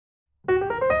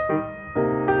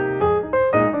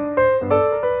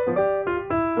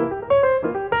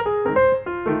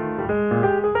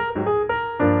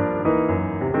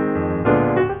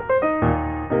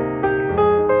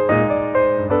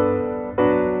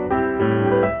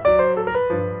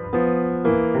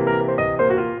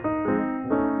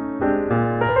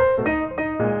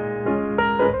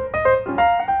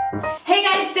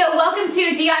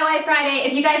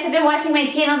you guys have been watching my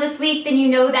channel this week, then you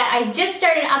know that I just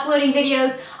started uploading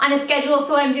videos on a schedule,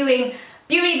 so I'm doing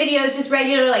beauty videos, just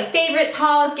regular like favorites,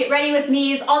 hauls, get ready with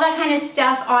me's, all that kind of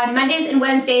stuff on Mondays and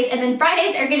Wednesdays, and then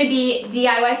Fridays are gonna be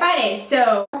DIY Fridays,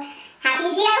 so happy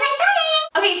DIY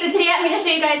Friday! Okay, so today I'm gonna show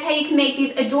you guys how you can make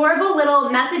these adorable little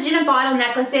message in a bottle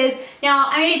necklaces. Now,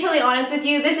 I'm gonna be totally honest with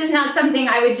you, this is not something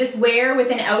I would just wear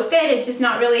with an outfit, it's just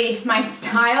not really my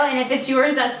style, and if it's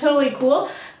yours, that's totally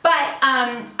cool. But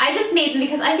I just made them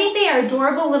because I think they are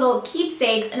adorable little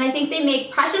keepsakes, and I think they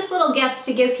make precious little gifts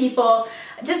to give people,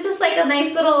 just as like a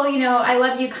nice little, you know, I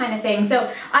love you kind of thing.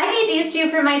 So I made these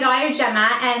two for my daughter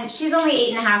Gemma, and she's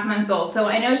only 8.5 months old, so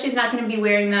I know she's not going to be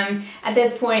wearing them at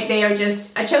this point. They are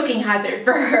just a choking hazard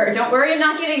for her. Don't worry, I'm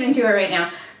not giving them to her right now.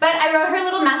 But I wrote her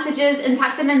little messages and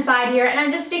tucked them inside here, and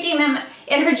I'm just sticking them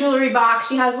in her jewelry box.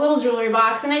 She has a little jewelry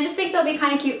box, and I just think they'll be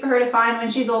kind of cute for her to find when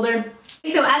she's older.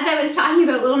 So as I was talking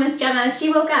about little Miss Gemma,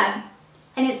 she woke up,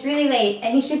 and it's really late,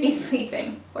 and you should be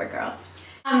sleeping, poor girl.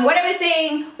 What I was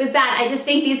saying was that I just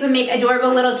think these would make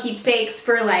adorable little keepsakes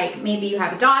for, like, maybe you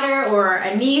have a daughter or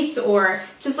a niece or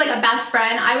just like a best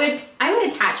friend. I would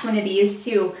attach one of these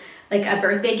to like a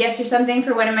birthday gift or something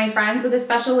for one of my friends with a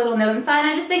special little note inside.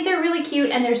 I just think they're really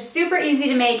cute, and they're super easy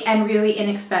to make and really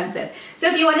inexpensive. So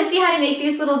if you want to see how to make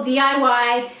these little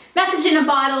DIY message in a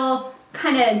bottle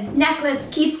kind of necklace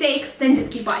keepsakes, then just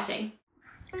keep watching.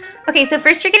 Okay, so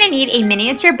first you're going to need a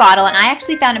miniature bottle, and I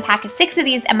actually found a pack of 6 of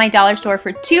these at my dollar store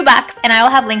for $2, and I will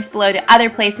have links below to other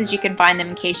places you can find them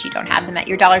in case you don't have them at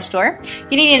your dollar store.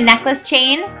 You need a necklace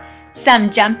chain, some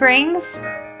jump rings,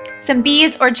 some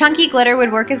beads or chunky glitter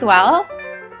would work as well.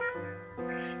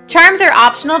 Charms are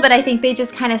optional, but I think they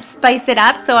just kind of spice it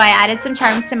up, so I added some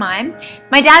charms to mine.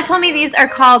 My dad told me these are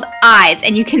called eyes,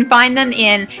 and you can find them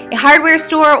in a hardware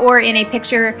store or in a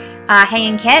picture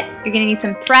hanging kit. You're going to need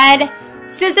some thread,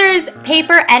 scissors,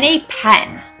 paper, and a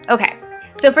pen. Okay,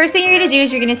 so first thing you're going to do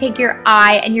is you're going to take your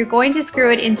eye and you're going to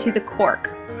screw it into the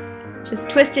cork. Just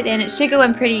twist it in. It should go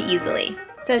in pretty easily.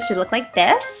 So it should look like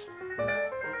this.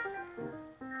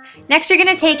 Next, you're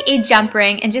going to take a jump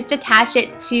ring and just attach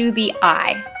it to the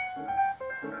eye.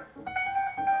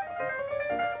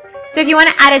 So if you want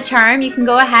to add a charm, you can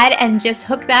go ahead and just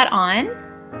hook that on.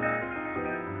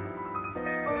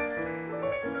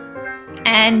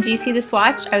 And do you see the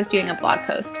swatch? I was doing a blog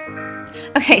post.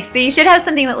 Okay, so you should have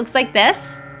something that looks like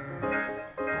this.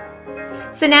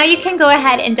 So now you can go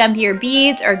ahead and dump your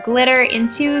beads or glitter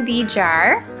into the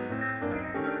jar.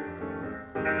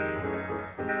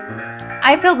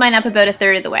 I filled mine up about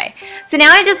 1/3 of the way. So now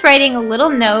I'm just writing a little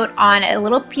note on a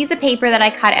little piece of paper that I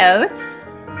cut out.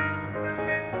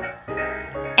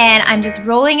 And I'm just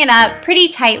rolling it up pretty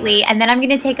tightly, and then I'm going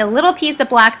to take a little piece of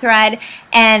black thread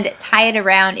and tie it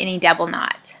around in a double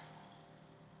knot.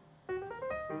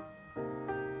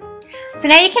 So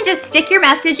now you can just stick your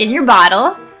message in your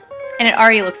bottle, and it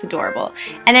already looks adorable.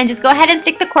 And then just go ahead and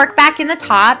stick the cork back in the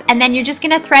top, and then you're just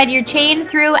going to thread your chain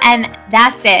through, and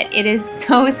that's it. It is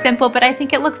so simple, but I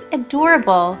think it looks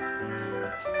adorable.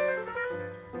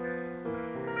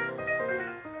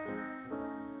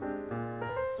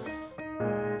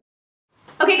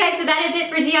 Okay guys, so that is it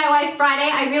for DIY Friday.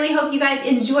 I really hope you guys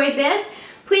enjoyed this.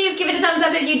 Please give it a thumbs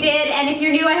up if you did, and if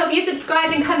you're new, I hope you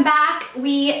subscribe and come back.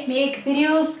 We make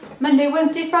videos Monday,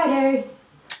 Wednesday, Friday.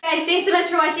 Guys, thanks so much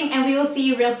for watching, and we will see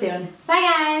you real soon. Bye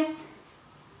guys!